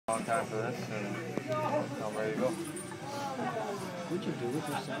Long time for this, and I'm ready to go. What'd you do with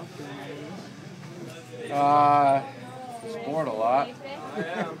yourself during Sport a lot.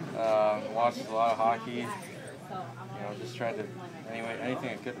 Watched a lot of hockey. Just tried to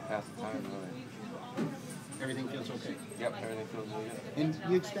anything I could to pass the time. Really. Everything feels okay? Yep, everything feels really good. And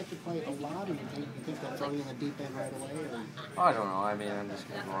you expect to play a lot, or you think they'll throw you in the deep end right away? Or? I don't know. I mean, I'm just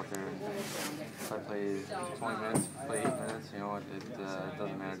going to go out there and if I play 20 minutes, play 8 minutes, it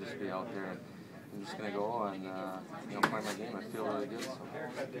doesn't matter. Just be out there. I'm just going to go and play my game. I feel really good. So.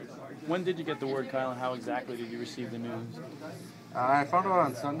 When did you get the word, Kyle, and how exactly did you receive the news? I found out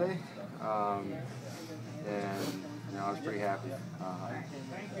on Sunday, and I was pretty happy.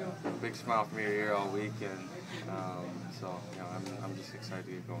 Big smile from ear to ear all week, and I'm just excited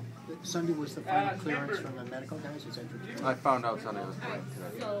to get going. Sunday was the final clearance from the medical guys. Is that true? I found out Sunday was playing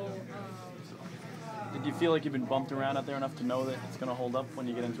today. Did you feel like you've been bumped around out there enough to know that it's going to hold up when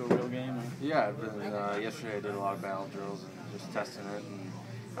you get into a real game? Or? Yeah, I've been, yesterday I did a lot of battle drills and just testing it,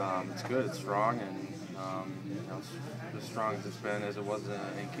 and it's good, it's strong, and it's as strong as it's been as it was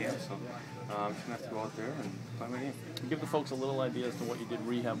in camp. So I'm just going to have to go out there and play my game. Give the folks a little idea as to what you did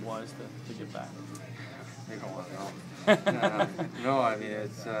rehab-wise to get back. They don't want to know. No, I mean,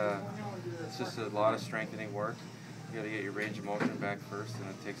 it's just a lot of strengthening work. You got to get your range of motion back first, and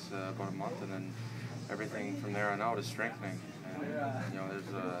it takes about a month, and then everything from there on out is strengthening. And,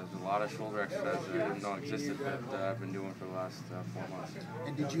 there's a lot of shoulder exercises that I didn't know existed that I've been doing for the last 4 months.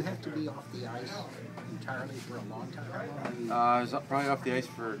 And did you have to be off the ice entirely for a long time? I was probably off the ice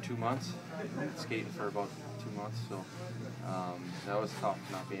for 2 months, skating for about 2 months, so that was tough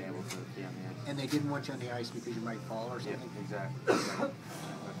not being able to be on the ice. And they didn't want you on the ice because you might fall or something? Yeah, exactly. I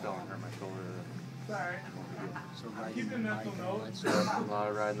fell and hurt my shoulder. So riding the bike and all that A stuff. lot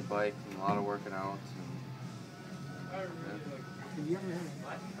of riding the bike and a lot of working out. Have you ever had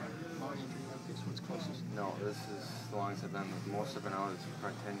a long injury like this? What's closest? No, this is the longest I've been. The most I've been out is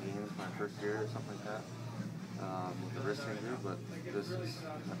probably 10 games my first year or something like that. With the wrist injury, but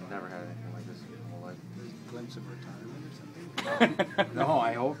I've never had anything like this in my whole life. A glimpse of retirement or something? No,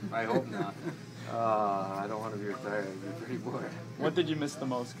 I hope not. I don't want to be retired. I'd be pretty bored. What did you miss the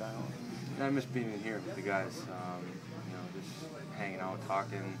most, Kyle? I miss being in here with the guys. Just hanging out,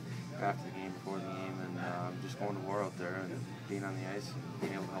 talking after the game, before the game, and just going to war out there and being on the ice and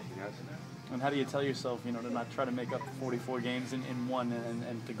being able to help the guys. And how do you tell yourself, to not try to make up 44 games in one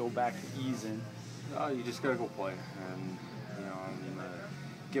and to go back to ease in? You just gotta go play, and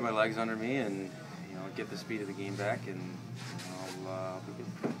get my legs under me, and get the speed of the game back, and I'll be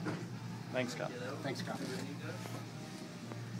good. Thanks, Kyle. Thanks, Kyle.